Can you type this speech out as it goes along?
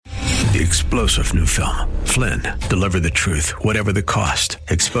The explosive new film, Flynn, deliver the truth, whatever the cost,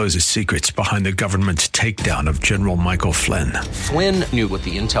 exposes secrets behind the government's takedown of General Michael Flynn. Flynn knew what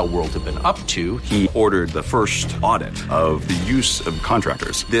the intel world had been up to. He ordered the first audit of the use of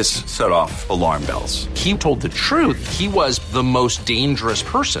contractors. This set off alarm bells. He told the truth. He was the most dangerous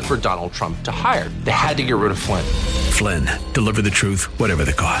person for Donald Trump to hire. They had to get rid of Flynn. Flynn, deliver the truth, whatever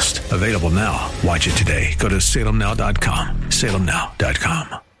the cost. Available now. Watch it today. Go to salemnow.com.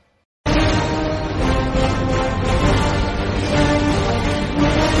 salemnow.com.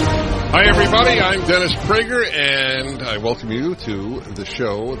 Hi, everybody. I'm Dennis Prager, and I welcome you to the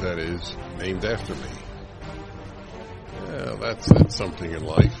show that is named after me. Yeah, that's something in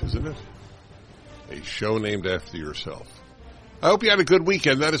life, isn't it? A show named after yourself. I hope you had a good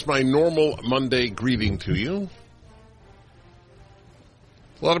weekend. That is my normal Monday greeting to you.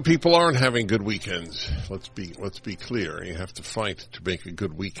 A lot of people aren't having good weekends. Let's be clear. You have to fight to make a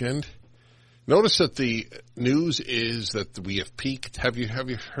good weekend. Notice that the news is that we have peaked. Have you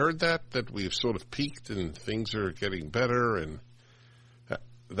heard that we have sort of peaked and things are getting better? And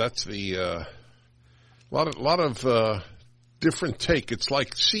that's the lot of different take. It's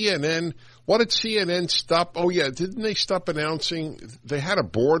like CNN. What did CNN stop? Oh yeah, didn't they stop announcing? They had a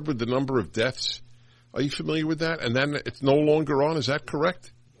board with the number of deaths. Are you familiar with that? And then it's no longer on. Is that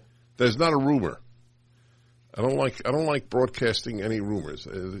correct? There's not a rumor. I don't like broadcasting any rumors.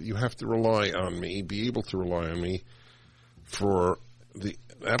 You have to rely on me, be able to rely on me for the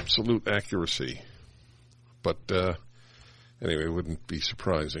absolute accuracy. But anyway, it wouldn't be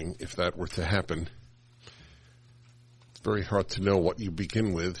surprising if that were to happen. It's very hard to know what you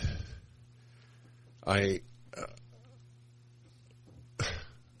begin with. I'll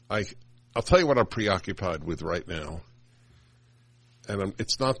tell you what I'm preoccupied with right now. And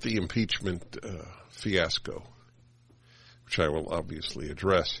it's not the impeachment fiasco, which I will obviously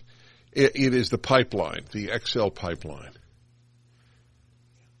address. It is the pipeline, the XL pipeline.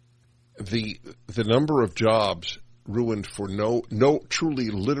 The number of jobs ruined for no truly,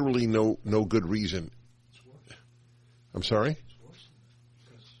 literally no good reason. It's worse. I'm sorry? It's worse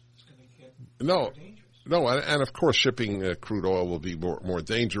because it's going to get more dangerous. And of course shipping crude oil will be more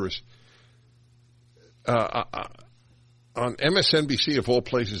dangerous. On MSNBC, of all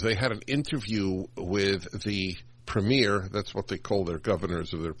places, they had an interview with the premier, that's what they call their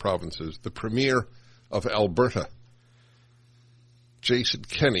governors of their provinces, the premier of Alberta, Jason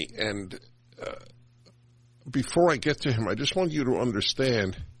Kenney. And before I get to him, I just want you to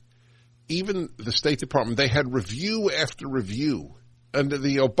understand, even the State Department, they had review after review under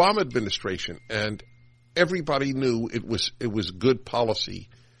the Obama administration, and everybody knew it was good policy.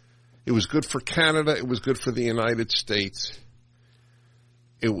 It was good for Canada. It was good for the United States.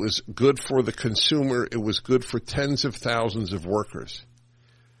 It was good for the consumer. It was good for tens of thousands of workers.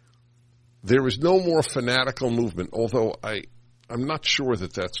 There is no more fanatical movement, although I'm not sure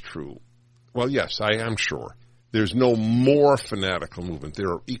that that's true. Well, yes, I am sure. There's no more fanatical movement. There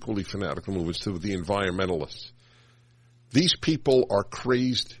are equally fanatical movements to the environmentalists. These people are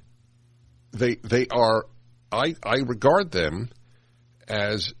crazed. They are, I regard them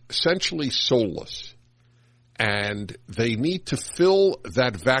as essentially soulless, and they need to fill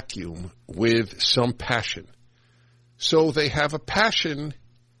that vacuum with some passion. So they have a passion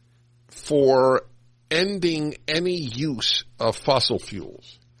for ending any use of fossil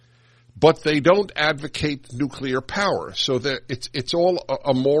fuels, but they don't advocate nuclear power. So that it's all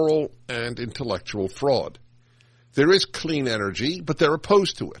a moral and intellectual fraud. There is clean energy, but they're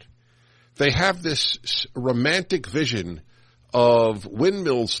opposed to it. They have this romantic vision of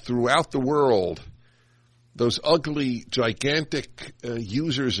windmills throughout the world, those ugly, gigantic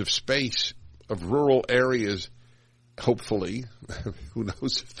users of space of rural areas, hopefully. Who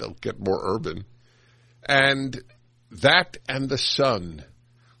knows if they'll get more urban. And that and the sun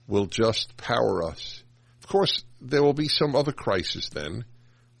will just power us. Of course, there will be some other crisis then.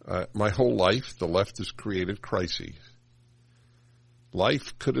 My whole life, the left has created crises.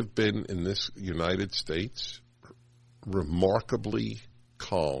 Life could have been in this United States remarkably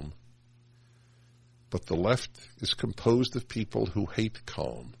calm. But the left is composed of people who hate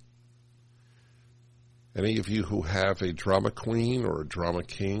calm. Any of you who have a drama queen or a drama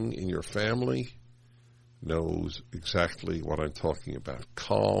king in your family knows exactly what I'm talking about.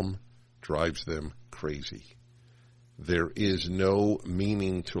 Calm drives them crazy. There is no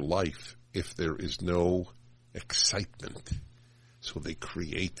meaning to life if there is no excitement. So they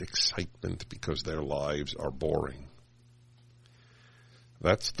create excitement because their lives are boring.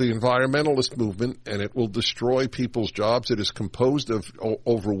 That's the environmentalist movement, and it will destroy people's jobs. It is composed of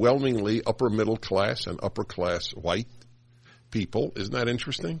overwhelmingly upper middle class and upper class white people. Isn't that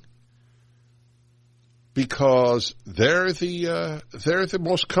interesting? because they're the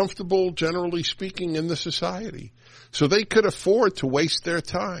most comfortable, generally speaking, in the society. So they could afford to waste their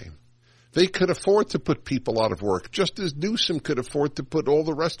time. They could afford to put people out of work, just as Newsom could afford to put all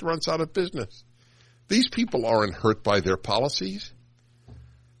the restaurants out of business. These people aren't hurt by their policies.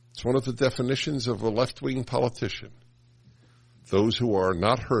 It's one of the definitions of a left-wing politician. Those who are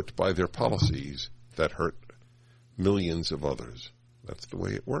not hurt by their policies that hurt millions of others. That's the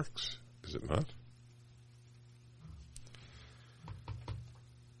way it works, is it not?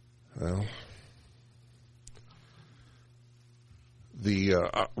 Well,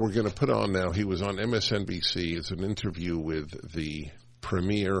 we're going to put on now, he was on MSNBC. It's an interview with the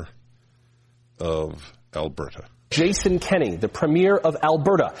Premier of Alberta. Jason Kenney, the Premier of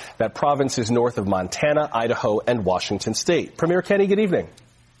Alberta. That province is north of Montana, Idaho, and Washington State. Premier Kenney, good evening.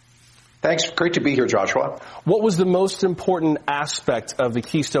 Thanks. Great to be here, Joshua. What was the most important aspect of the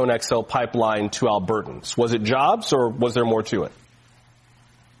Keystone XL pipeline to Albertans? Was it jobs, or was there more to it?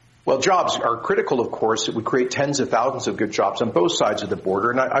 Well, jobs are critical, of course. It would create tens of thousands of good jobs on both sides of the border.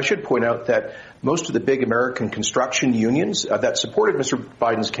 And I should point out that most of the big American construction unions that supported Mr.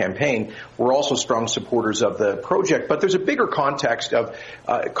 Biden's campaign were also strong supporters of the project. But there's a bigger context of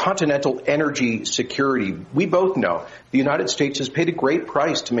continental energy security. We both know the United States has paid a great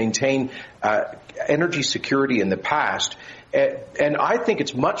price to maintain energy security in the past. And I think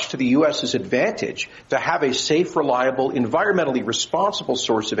it's much to the U.S.'s advantage to have a safe, reliable, environmentally responsible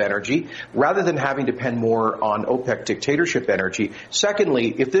source of energy rather than having to depend more on OPEC dictatorship energy.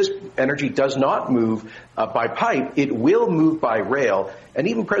 Secondly, if this energy does not move by pipe, it will move by rail. And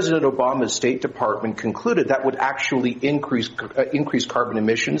even President Obama's State Department concluded that would actually increase carbon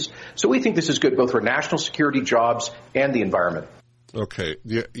emissions. So we think this is good both for national security, jobs, and the environment. Okay.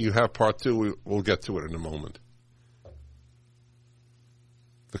 You have part two. We'll get to it in a moment.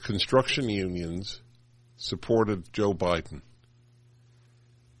 The construction unions supported Joe Biden.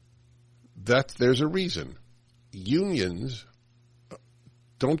 There's a reason. Unions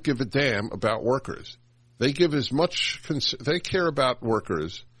don't give a damn about workers. They give as much, they care about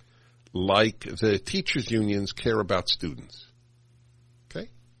workers like the teachers' unions care about students. Okay?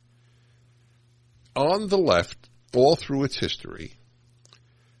 On the left, all through its history,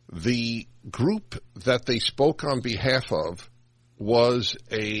 the group that they spoke on behalf of was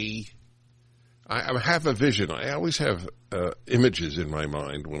I have a vision. I always have images in my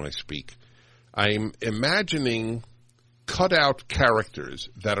mind when I speak. I'm imagining cut-out characters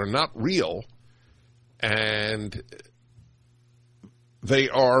that are not real, and they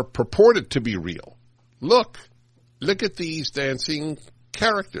are purported to be real. Look at these dancing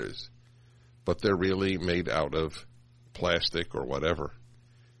characters, but they're really made out of plastic or whatever.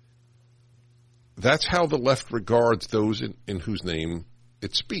 That's how the left regards those in whose name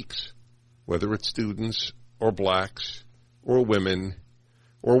it speaks, whether it's students or blacks or women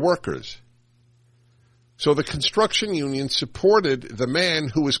or workers. So the construction union supported the man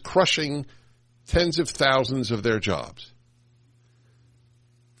who was crushing tens of thousands of their jobs.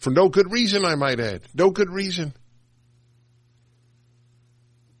 For no good reason, I might add. No good reason.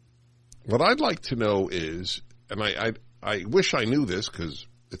 What I'd like to know is, and I wish I knew this because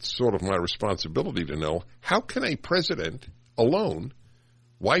it's sort of my responsibility to know, how can a president alone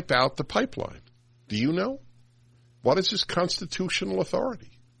wipe out the pipeline? Do you know? What is his constitutional authority?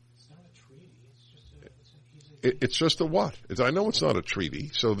 It's not a treaty. It's just a what? I know it's not a treaty,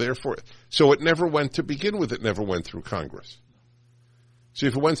 so therefore, so it never went to begin with. It never went through Congress. See,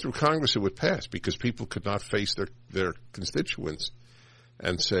 if it went through Congress, it would pass because people could not face their constituents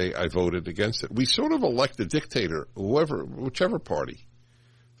and say, I voted against it. We sort of elect a dictator, whichever party.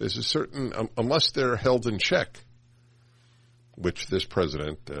 There's a certain, unless they're held in check, which this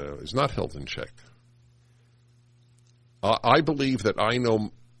president is not held in check. I believe that I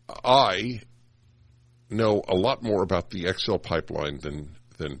know a lot more about the XL pipeline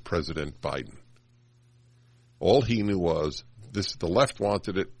than President Biden. All he knew was the left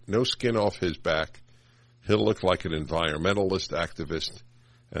wanted it, no skin off his back. He'll look like an environmentalist activist,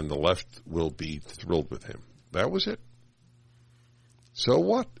 and the left will be thrilled with him. That was it. So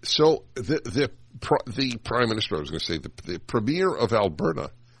what? So the Prime Minister, I was going to say, the Premier of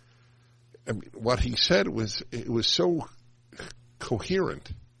Alberta, I mean, what he said was so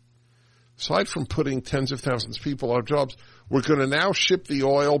coherent. Aside from putting tens of thousands of people out of jobs, we're going to now ship the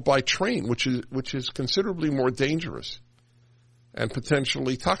oil by train, which is considerably more dangerous and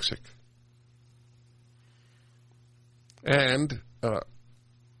potentially toxic. And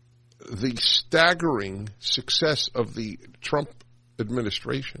the staggering success of the Trump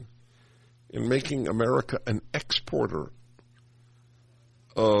administration in making America an exporter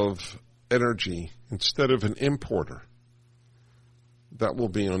of energy instead of an importer. That will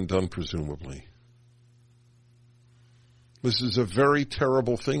be undone, presumably. This is a very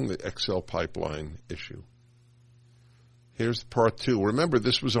terrible thing, the XL pipeline issue. Here's part two. Remember,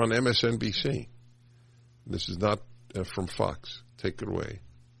 this was on MSNBC. This is not from Fox. Take it away.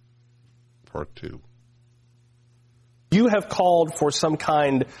 Part two. You have called for some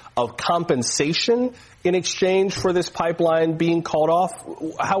kind of compensation in exchange for this pipeline being called off.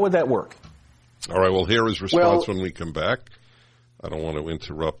 How would that work? All right, well, here is response when we come back. I don't want to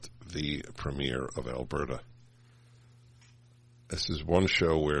interrupt the Premier of Alberta. This is one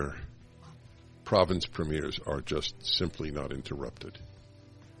show where province premiers are just simply not interrupted.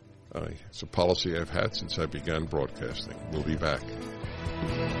 It's a policy I've had since I began broadcasting. We'll be back.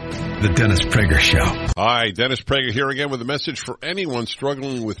 The Dennis Prager Show. Hi, Dennis Prager here again with a message for anyone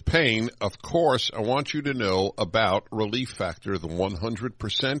struggling with pain. Of course, I want you to know about Relief Factor, the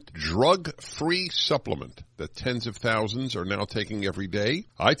 100% drug-free supplement that tens of thousands are now taking every day.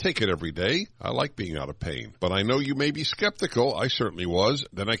 I take it every day. I like being out of pain. But I know you may be skeptical. I certainly was.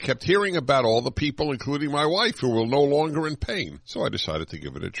 Then I kept hearing about all the people, including my wife, who were no longer in pain. So I decided to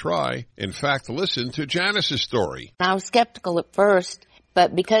give it a try. In fact, listen to Janice's story. I was skeptical at first.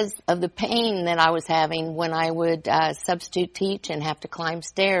 But because of the pain that I was having when I would substitute teach and have to climb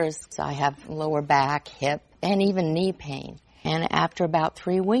stairs, so I have lower back, hip, and even knee pain. And after about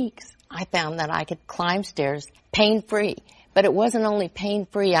 3 weeks, I found that I could climb stairs pain-free. But it wasn't only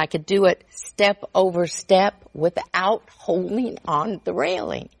pain-free. I could do it step over step without holding on the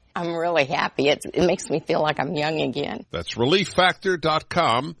railing. I'm really happy. It makes me feel like I'm young again. That's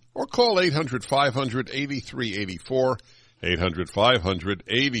ReliefFactor.com or call 800-500-8384.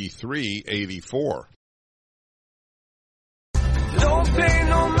 800-500-8384.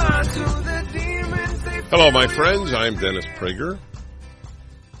 Hello, my friends. I'm Dennis Prager.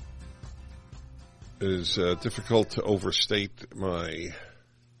 It is difficult to overstate my...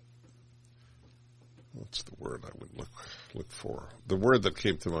 What's the word I would look for? The word that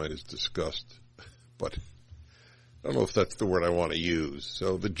came to mind is disgust. But I don't know if that's the word I want to use.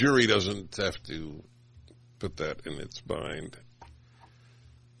 So the jury doesn't have to put that in its mind.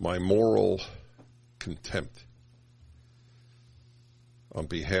 My moral contempt on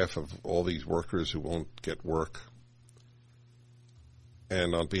behalf of all these workers who won't get work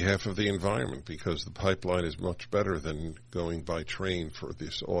and on behalf of the environment, because the pipeline is much better than going by train for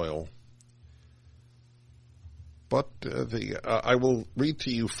this oil. But I will read to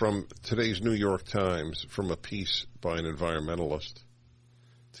you from today's New York Times from a piece by an environmentalist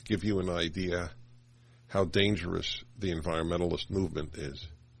to give you an idea how dangerous the environmentalist movement is.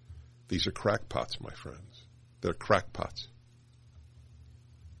 These are crackpots, my friends. They're crackpots.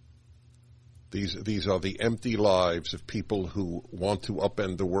 These are the empty lives of people who want to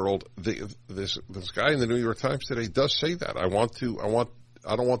upend the world. This guy in the New York Times today does say that. I don't want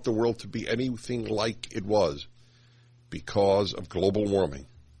the world to be anything like it was because of global warming.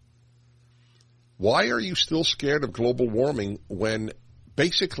 Why are you still scared of global warming when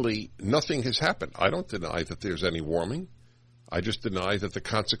basically nothing has happened? I don't deny that there's any warming. I just deny that the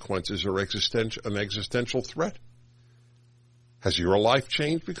consequences are an existential threat. Has your life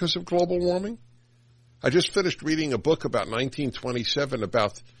changed because of global warming? I just finished reading a book about 1927,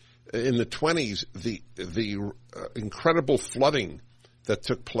 about in the 20s, the incredible flooding that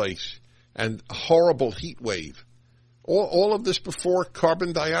took place and a horrible heat wave. All of this before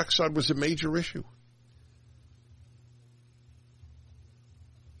carbon dioxide was a major issue.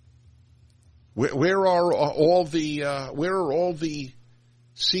 Where are all the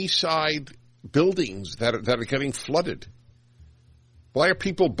seaside buildings that are getting flooded? Why are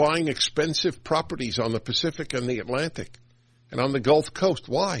people buying expensive properties on the Pacific and the Atlantic and on the Gulf Coast?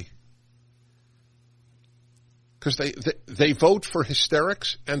 Why? Because they vote for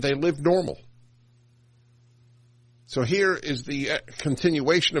hysterics and they live normal. So here is the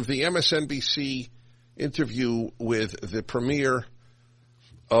continuation of the MSNBC interview with the Premier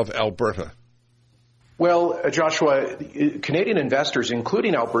of Alberta. Well, Joshua, Canadian investors,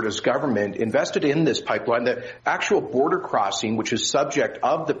 including Alberta's government, invested in this pipeline. The actual border crossing, which is subject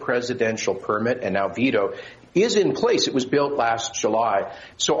of the presidential permit and now veto, is in place. It was built last July.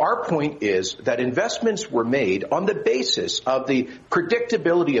 So our point is that investments were made on the basis of the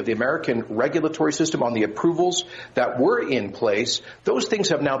predictability of the American regulatory system, on the approvals that were in place. Those things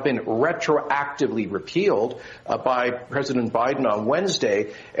have now been retroactively repealed by President Biden on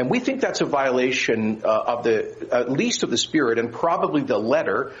Wednesday, and we think that's a violation of at least of the spirit and probably the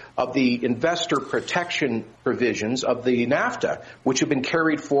letter of the investor protection provisions of the NAFTA, which have been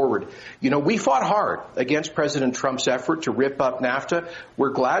carried forward. You know, we fought hard against President Trump's effort to rip up NAFTA.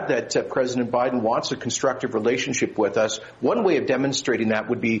 We're glad that President Biden wants a constructive relationship with us. One way of demonstrating that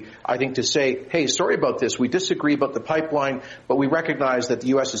would be, I think, to say, hey, sorry about this. We disagree about the pipeline, but we recognize that the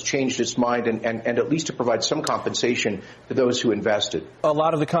U.S. has changed its mind and at least to provide some compensation to those who invested. A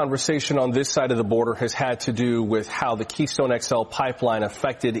lot of the conversation on this side of the border has had to do with how the Keystone XL pipeline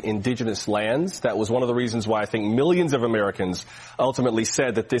affected indigenous lands. That was one of the reasons why I think millions of Americans ultimately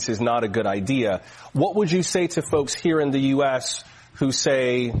said that this is not a good idea. What would you say to folks here in the U.S. who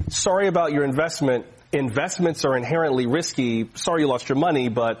say, sorry about your investment, investments are inherently risky, sorry you lost your money,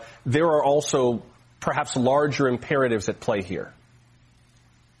 but there are also perhaps larger imperatives at play here?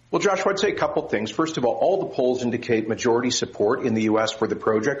 Well, Joshua, I'd say a couple things. First of all the polls indicate majority support in the U.S. for the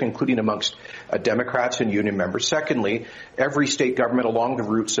project, including amongst Democrats and union members. Secondly, every state government along the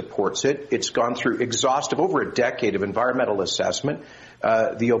route supports it. It's gone through exhaustive, over a decade of environmental assessment.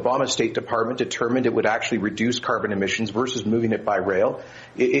 The Obama State Department determined it would actually reduce carbon emissions versus moving it by rail.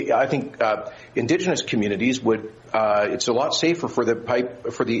 I think indigenous communities would. It's a lot safer for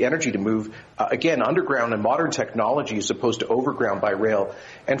the energy to move again underground and modern technology as opposed to overground by rail.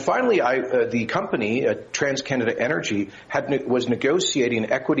 And finally, the company TransCanada Energy was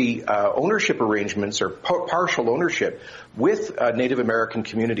negotiating equity ownership arrangements or partial ownership with Native American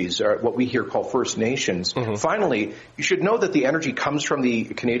communities, or what we here call First Nations. Mm-hmm. Finally, you should know that the energy comes from the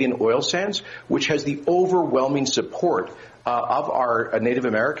Canadian oil sands, which has the overwhelming support of our Native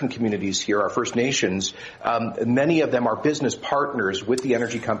American communities here, our First Nations. Many of them are business partners with the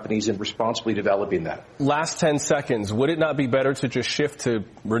energy companies in responsibly developing that. Last 10 seconds. Would it not be better to just shift to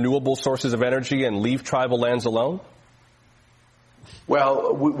renewable sources of energy and leave tribal lands alone?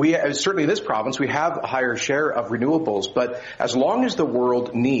 Well, we certainly in this province, we have a higher share of renewables, but as long as the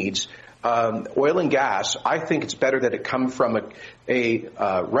world needs oil and gas, I think it's better that it come from a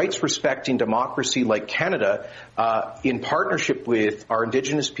rights-respecting democracy like Canada in partnership with our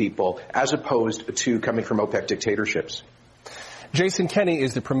Indigenous people as opposed to coming from OPEC dictatorships. Jason Kenney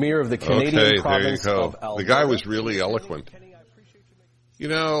is the premier of the Canadian province of Alberta. The guy was really eloquent. You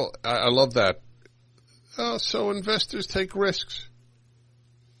know, I love that. So investors take risks.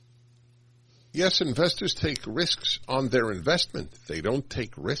 Yes, investors take risks on their investment. They don't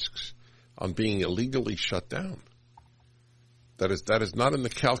take risks on being illegally shut down. That is not in the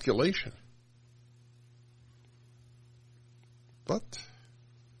calculation. But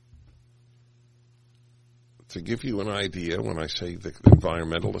to give you an idea, when I say the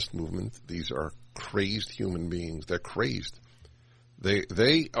environmentalist movement, these are crazed human beings. They're crazed.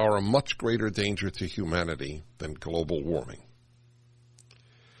 They are a much greater danger to humanity than global warming.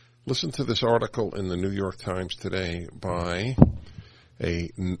 Listen to this article in the New York Times today by a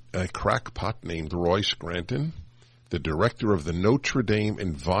crackpot named Roy Scranton, the director of the Notre Dame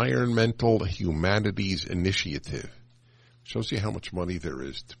Environmental Humanities Initiative. Shows you how much money there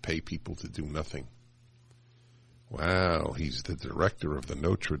is to pay people to do nothing. Wow, he's the director of the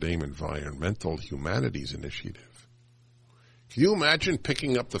Notre Dame Environmental Humanities Initiative. Can you imagine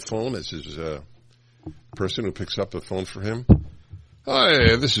picking up the phone as his person who picks up the phone for him?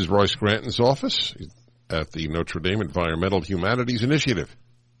 Hi, this is Roy Scranton's office at the Notre Dame Environmental Humanities Initiative.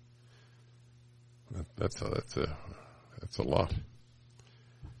 That's a lot.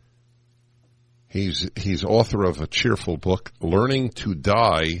 He's author of a cheerful book, Learning to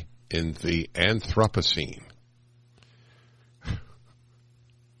Die in the Anthropocene.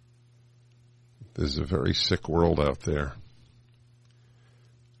 There's a very sick world out there.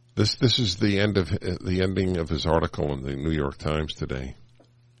 This is the ending of his article in the New York Times today.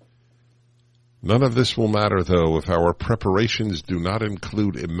 None of this will matter, though, if our preparations do not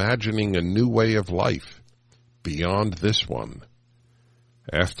include imagining a new way of life beyond this one.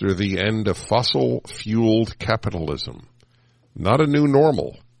 After the end of fossil-fueled capitalism, not a new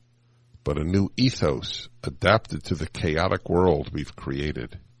normal, but a new ethos adapted to the chaotic world we've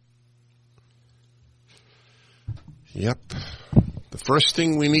created. Yep. The first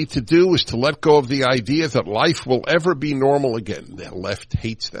thing we need to do is to let go of the idea that life will ever be normal again. The left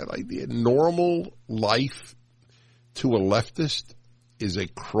hates that idea. Normal life to a leftist is a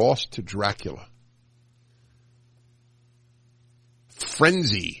cross to Dracula.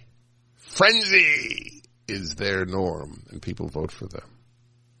 Frenzy is their norm, and people vote for them.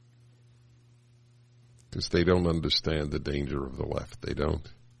 Because they don't understand the danger of the left. They don't.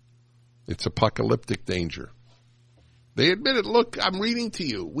 It's apocalyptic danger. They admit it. Look, I'm reading to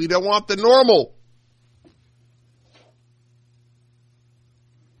you. We don't want the normal.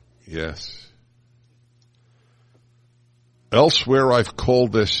 Yes. Elsewhere, I've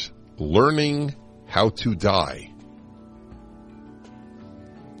called this learning how to die.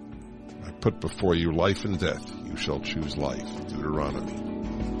 put before you life and death. You shall choose life. Deuteronomy.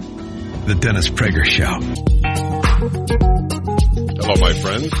 The Dennis Prager Show. Hello, my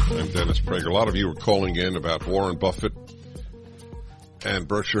friends. I'm Dennis Prager. A lot of you are calling in about Warren Buffett and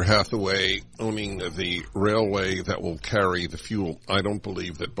Berkshire Hathaway owning the railway that will carry the fuel. I don't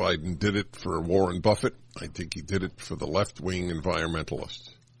believe that Biden did it for Warren Buffett. I think he did it for the left-wing environmentalists.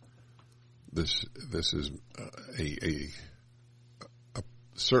 This is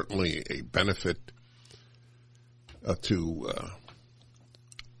certainly a benefit to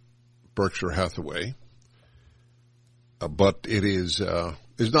Berkshire Hathaway, but it is not.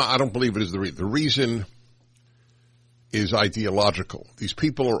 I don't believe it is the reason. The reason is ideological. These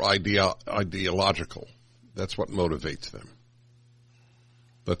people are ideological. That's what motivates them.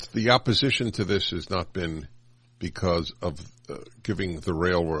 But the opposition to this has not been because of giving the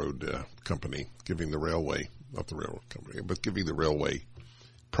railroad company, giving the railway, not the railroad company, but giving the railway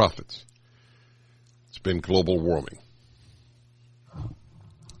profits. It's been global warming.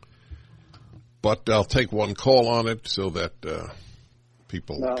 But I'll take one call on it so that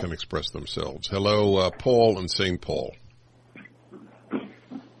people can express themselves. Hello, Paul in St. Paul.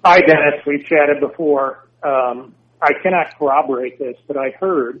 Hi, Dennis. We've chatted before. I cannot corroborate this, but I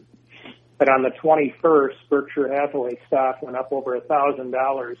heard that on the 21st, Berkshire Hathaway stock went up over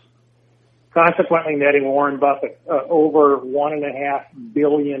 $1,000, consequently netting Warren Buffett over $1.5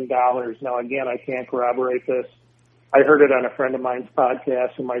 billion. Now, again, I can't corroborate this. I heard it on a friend of mine's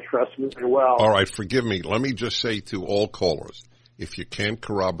podcast, whom I trust very well. All right, forgive me. Let me just say to all callers, if you can't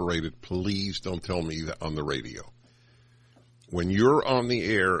corroborate it, please don't tell me that on the radio. When you're on the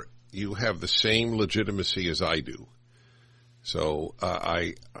air, you have the same legitimacy as I do. So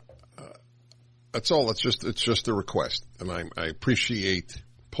that's all. It's just a request, and I appreciate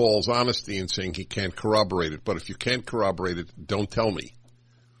Paul's honesty in saying he can't corroborate it. But if you can't corroborate it, don't tell me.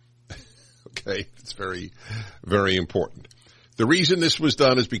 Okay, it's very, very important. The reason this was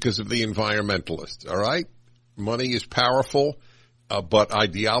done is because of the environmentalists. All right, money is powerful, but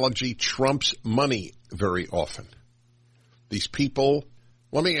ideology trumps money very often. These people.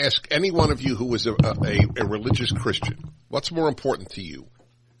 Let me ask any one of you who is a religious Christian, what's more important to you,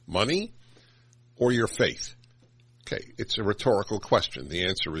 money or your faith? Okay, it's a rhetorical question. The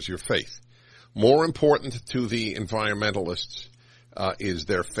answer is your faith. More important to the environmentalists is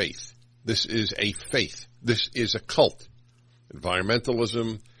their faith. This is a faith. This is a cult.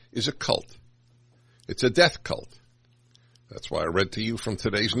 Environmentalism is a cult. It's a death cult. That's why I read to you from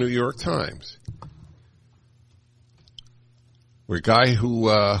today's New York Times. A guy who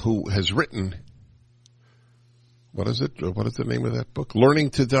has written, what is it? What is the name of that book? Learning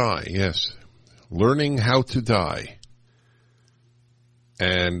to Die. Yes, Learning How to Die.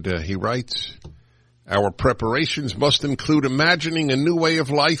 And he writes, our preparations must include imagining a new way of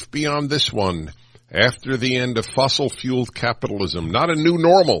life beyond this one, after the end of fossil-fueled capitalism. Not a new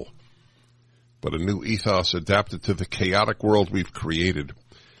normal, but a new ethos adapted to the chaotic world we've created.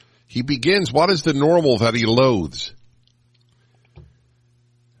 He begins, what is the normal that he loathes?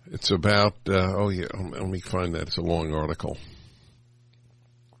 It's about, let me find that. It's a long article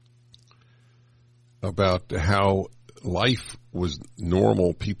about how life was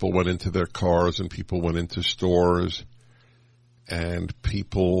normal. People went into their cars and people went into stores and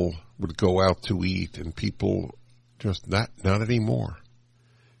people would go out to eat and people just not anymore.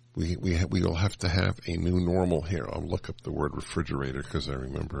 We will have to have a new normal here. I'll look up the word refrigerator because I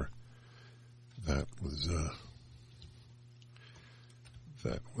remember that was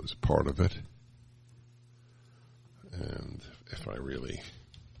part of it. And if I really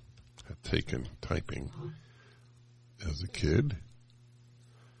had taken typing as a kid,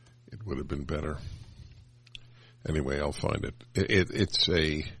 it would have been better. Anyway, I'll find it.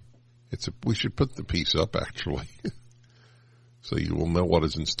 We should put the piece up actually, so you will know what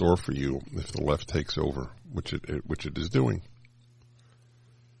is in store for you if the left takes over, which it is doing.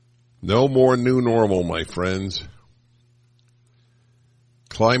 No more new normal, my friends.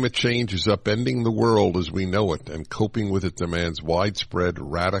 Climate change is upending the world as we know it, and coping with it demands widespread,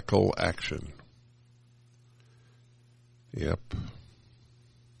 radical action. Yep.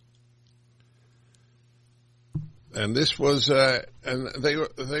 And this was, and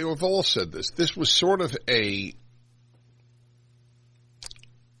they have all said this. This was sort of a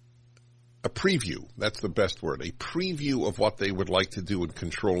preview. That's the best word. A preview of what they would like to do in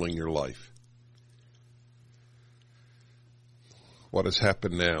controlling your life. What has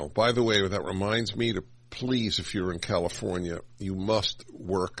happened now? By the way, that reminds me to please, if you're in California, you must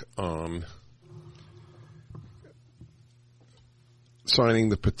work on signing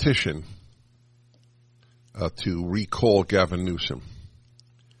the petition to recall Gavin Newsom.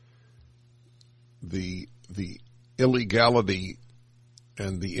 the illegality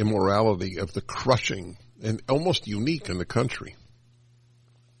and the immorality of the crushing, and almost unique in the country.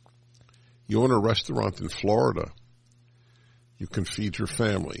 You own a restaurant in Florida, you can feed your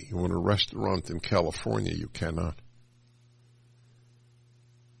family. You own a restaurant in California, you cannot.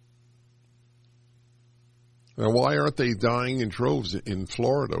 Now, why aren't they dying in droves in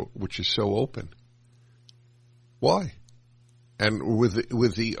Florida, which is so open? Why? And with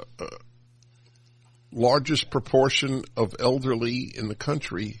the largest proportion of elderly in the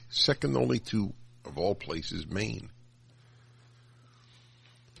country, second only to, of all places, Maine.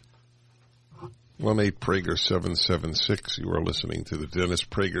 1-8-Prager-776. You are listening to the Dennis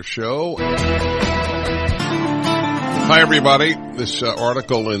Prager Show. Hi, everybody. This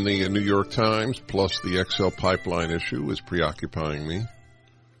article in the New York Times, plus the XL pipeline issue, is preoccupying me,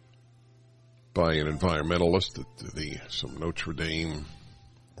 by an environmentalist at some Notre Dame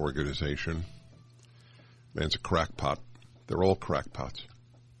organization. Man's a crackpot. They're all crackpots.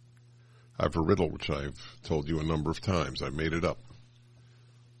 I have a riddle which I've told you a number of times. I made it up.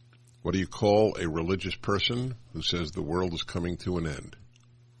 What do you call a religious person who says the world is coming to an end?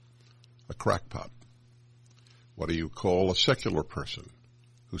 A crackpot. What do you call a secular person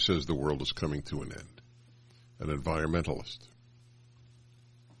who says the world is coming to an end? An environmentalist.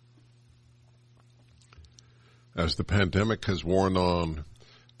 As the pandemic has worn on,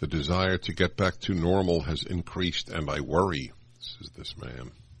 the desire to get back to normal has increased, and I worry, says this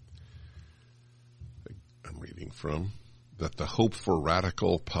man I'm reading from, that the hope for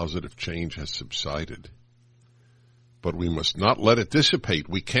radical positive change has subsided. But we must not let it dissipate.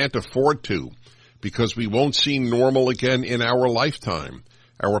 We can't afford to, because we won't see normal again in our lifetime.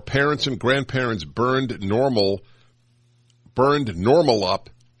 Our parents and grandparents burned normal up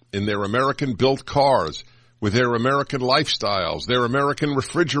in their American-built cars, with their American lifestyles, their American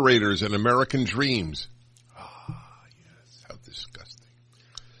refrigerators and American dreams. Ah, yes, how disgusting.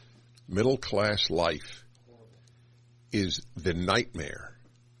 Middle-class life is the nightmare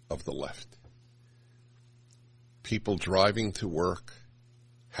of the left. People driving to work,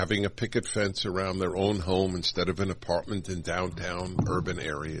 having a picket fence around their own home instead of an apartment in downtown urban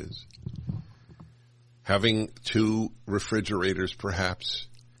areas, having 2 refrigerators perhaps,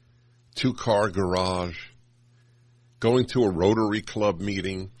 2-car garage, going to a Rotary Club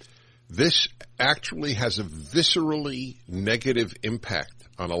meeting. This actually has a viscerally negative impact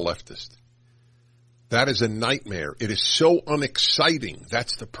on a leftist. That is a nightmare. It is so unexciting.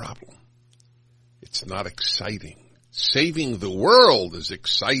 That's the problem. It's not exciting. Saving the world is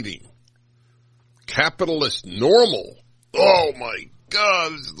exciting. Capitalist normal. Oh my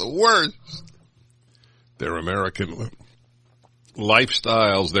God, this is the worst. Their American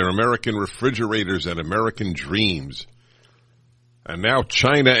lifestyles, their American refrigerators and American dreams. And now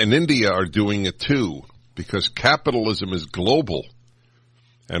China and India are doing it too, because capitalism is global,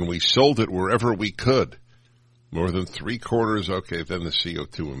 and we sold it wherever we could. More than 3/4, okay, then the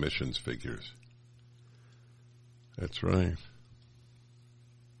CO2 emissions figures. That's right.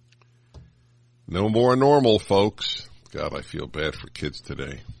 No more normal, folks. God, I feel bad for kids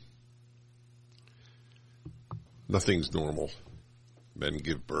today. Nothing's normal. Men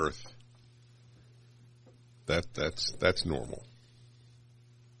give birth. That's normal.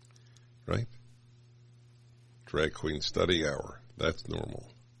 Right? Drag Queen Study Hour. That's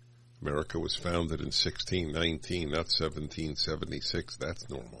normal. America was founded in 1619, not 1776. That's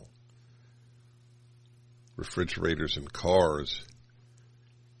normal. Refrigerators and cars.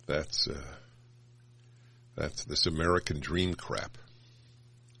 That's this American dream crap.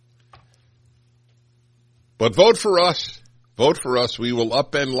 But vote for us. Vote for us. We will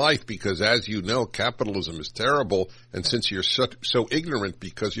upend life because, as you know, capitalism is terrible. And since you're so ignorant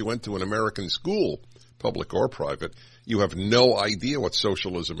because you went to an American school, public or private, you have no idea what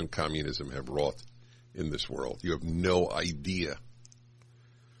socialism and communism have wrought in this world. You have no idea.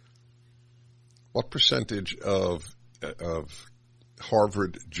 What percentage of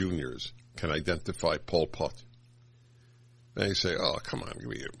Harvard juniors can identify Pol Pot? Now you say, oh, come on, give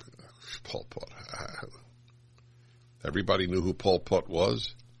me Pol Pot. Everybody knew who Pol Pot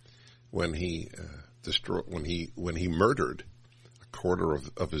was when he murdered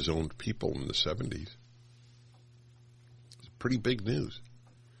 1/4 of his own people in the 70s. It's pretty big news.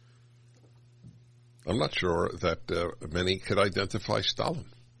 I'm not sure that many could identify Stalin.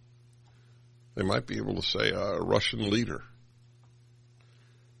 They might be able to say a Russian leader.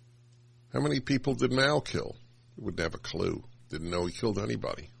 How many people did Mao kill? Wouldn't have a clue. Didn't know he killed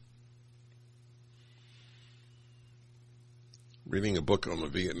anybody. Reading a book on the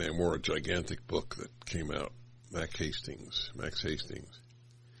Vietnam War, a gigantic book that came out, Max Hastings.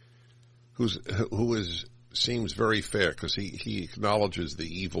 seems very fair because he acknowledges the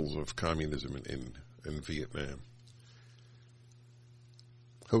evils of communism in Vietnam.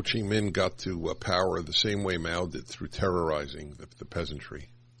 Ho Chi Minh got to power the same way Mao did, through terrorizing the peasantry.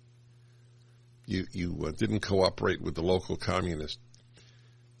 You didn't cooperate with the local communists.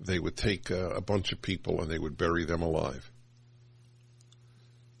 They would take a bunch of people and they would bury them alive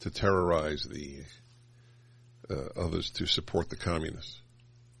to terrorize the others to support the communists.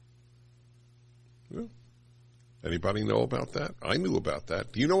 Well, anybody know about that? I knew about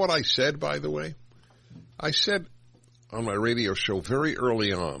that. Do you know what I said, by the way? I said on my radio show very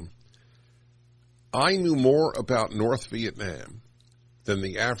early on, I knew more about North Vietnam than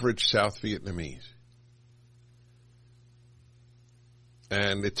the average South Vietnamese.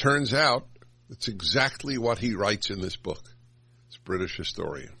 And it turns out it's exactly what he writes in this book. It's a British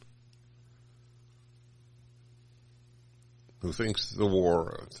historian who thinks the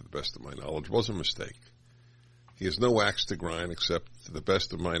war, to the best of my knowledge, was a mistake. He has no axe to grind except, to the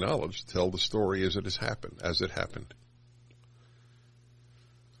best of my knowledge, to tell the story as it happened.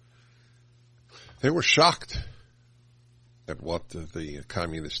 They were shocked at what the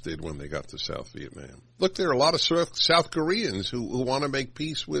communists did when they got to South Vietnam. Look, there are a lot of South Koreans who want to make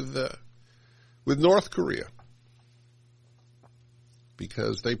peace with North Korea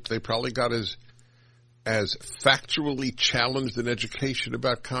because they probably got as factually challenged in education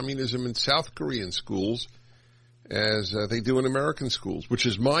about communism in South Korean schools as they do in American schools, which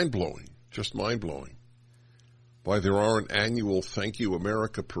is mind-blowing, just mind-blowing. Why there aren't annual Thank You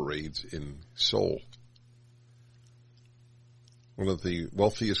America parades in Seoul. One of the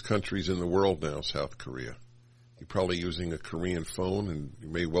wealthiest countries in the world now, South Korea. You're probably using a Korean phone, and you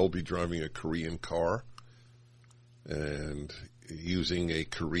may well be driving a Korean car and using a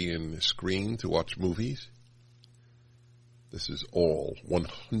Korean screen to watch movies. This is all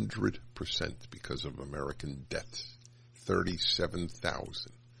 100% because of American debts.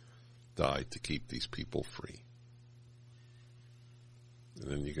 37,000 died to keep these people free. And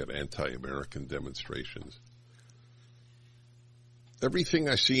then you got anti-American demonstrations. Everything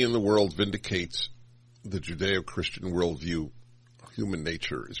I see in the world vindicates the Judeo-Christian worldview. Human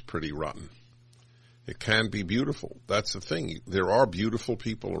nature is pretty rotten. It can be beautiful. That's the thing. There are beautiful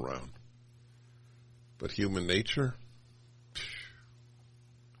people around. But human nature,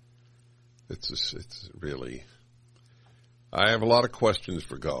 it's really... I have a lot of questions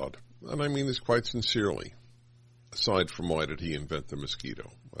for God, and I mean this quite sincerely. Aside from why did he invent the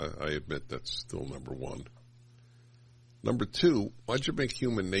mosquito? I admit that's still number one. Number two, why'd you make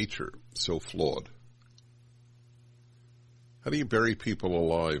human nature so flawed? How do you bury people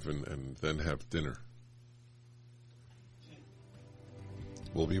alive and then have dinner?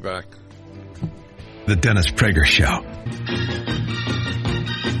 We'll be back. The Dennis Prager Show.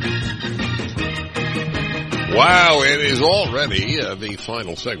 Wow, it is already the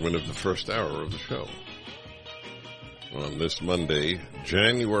final segment of the first hour of the show. On this Monday,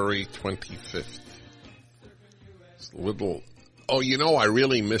 January 25th. It's a little... Oh, you know, I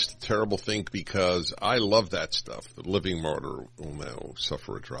really missed a terrible thing because I love that stuff. The Living Martyr will now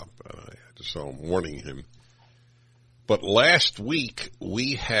suffer a drop. So I'm warning him. But last week,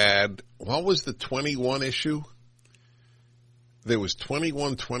 we had... What was the 21 issue? There was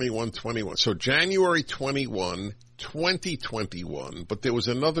 21, 21, 21. So January 21, 2021, but there was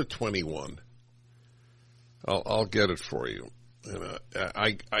another 21. I'll get it for you. And,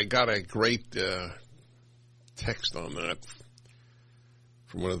 I got a great text on that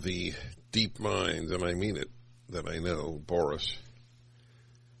from one of the deep minds, and I mean it, that I know, Boris.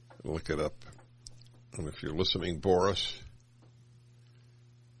 Look it up. And if you're listening, Boris,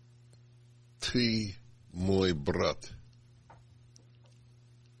 Ty mój brat.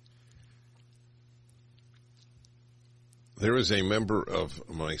 There is a member of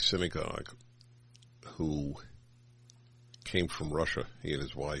my synagogue who came from Russia, he and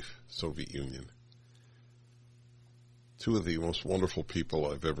his wife, Soviet Union. Two of the most wonderful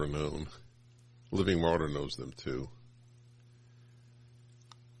people I've ever known. Living Martyr knows them too.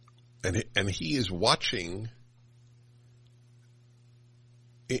 And he is watching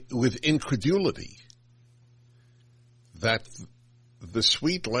with incredulity that the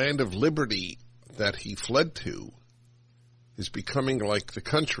sweet land of liberty that he fled to is becoming like the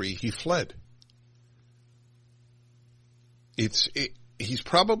country he fled. He's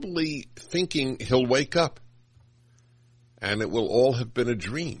probably thinking he'll wake up and it will all have been a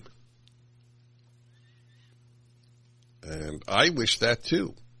dream. And I wish that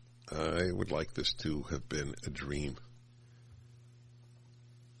too. I would like this to have been a dream.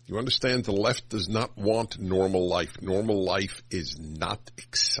 You understand the left does not want normal life. Normal life is not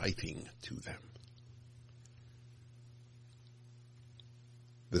exciting to them.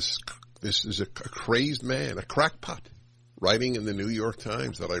 This is a crazed man, a crackpot, writing in the New York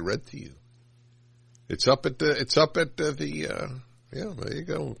Times that I read to you. It's up at there you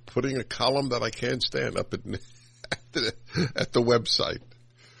go, putting a column that I can't stand up at the website.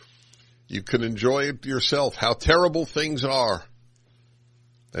 You can enjoy it yourself, how terrible things are.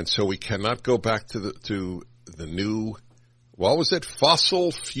 And so we cannot go back to the new, what was it?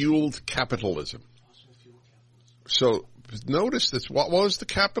 Fossil-fueled capitalism. So notice this. What was the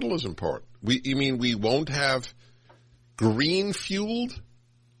capitalism part? You mean we won't have green-fueled,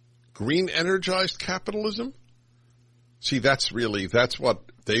 green-energized capitalism? See, that's what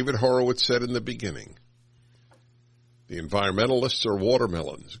David Horowitz said in the beginning. The environmentalists are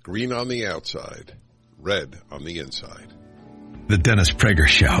watermelons, green on the outside, red on the inside. The Dennis Prager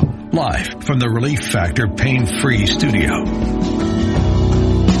Show, live from the Relief Factor Pain-Free Studio.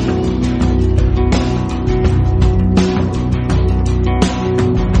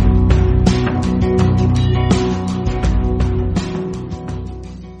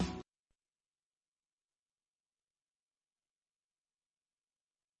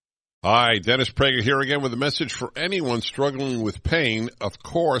 Hi, Dennis Prager here again with a message for anyone struggling with pain. Of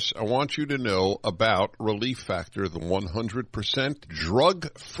course, I want you to know about Relief Factor, the 100%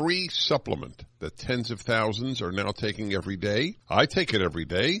 drug-free supplement that tens of thousands are now taking every day. I take it every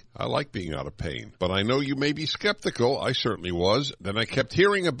day. I like being out of pain. But I know you may be skeptical. I certainly was. Then I kept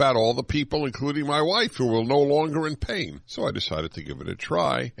hearing about all the people, including my wife, who were no longer in pain. So I decided to give it a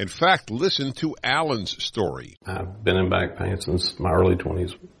try. In fact, listen to Alan's story. I've been in back pain since my early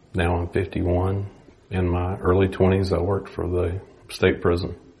 20s. Now I'm 51. In my early 20s, I worked for the state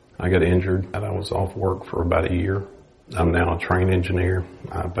prison. I got injured and I was off work for about a year. I'm now a trained engineer.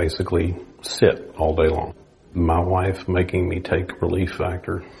 I basically sit all day long. My wife making me take Relief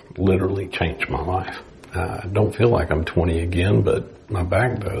Factor literally changed my life. I don't feel like I'm 20 again, but my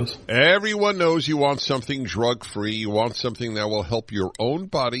back does. Everyone knows you want something drug-free. You want something that will help your own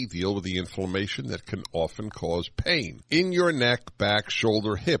body deal with the inflammation that can often cause pain in your neck, back,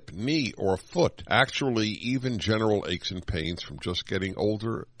 shoulder, hip, knee, or foot. Actually, even general aches and pains from just getting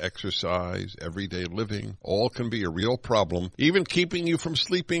older, exercise, everyday living, all can be a real problem, even keeping you from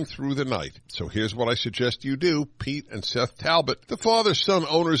sleeping through the night. So here's what I suggest you do. Pete and Seth Talbot, the father-son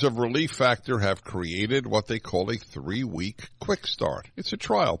owners of Relief Factor, have created what they call a 3-week quick start. It's a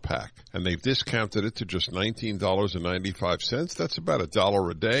trial pack, and they've discounted it to just $19.95. That's about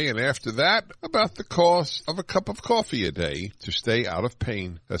 $1 a day, and after that, about the cost of a cup of coffee a day to stay out of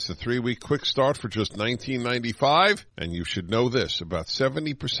pain. That's the 3-week quick start for just $19.95, and you should know this, about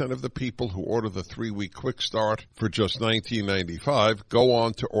 70% of the people who order the 3-week quick start for just $19.95 go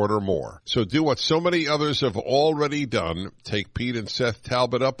on to order more. So do what so many others have already done. Take Pete and Seth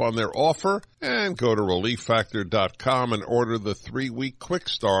Talbot up on their offer and go to ReliefFactor.com and order the 3-week quick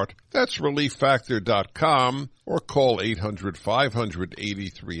start. That's ReliefFactor.com or call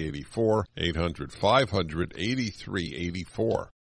 800-500-8384, 800-500-8384.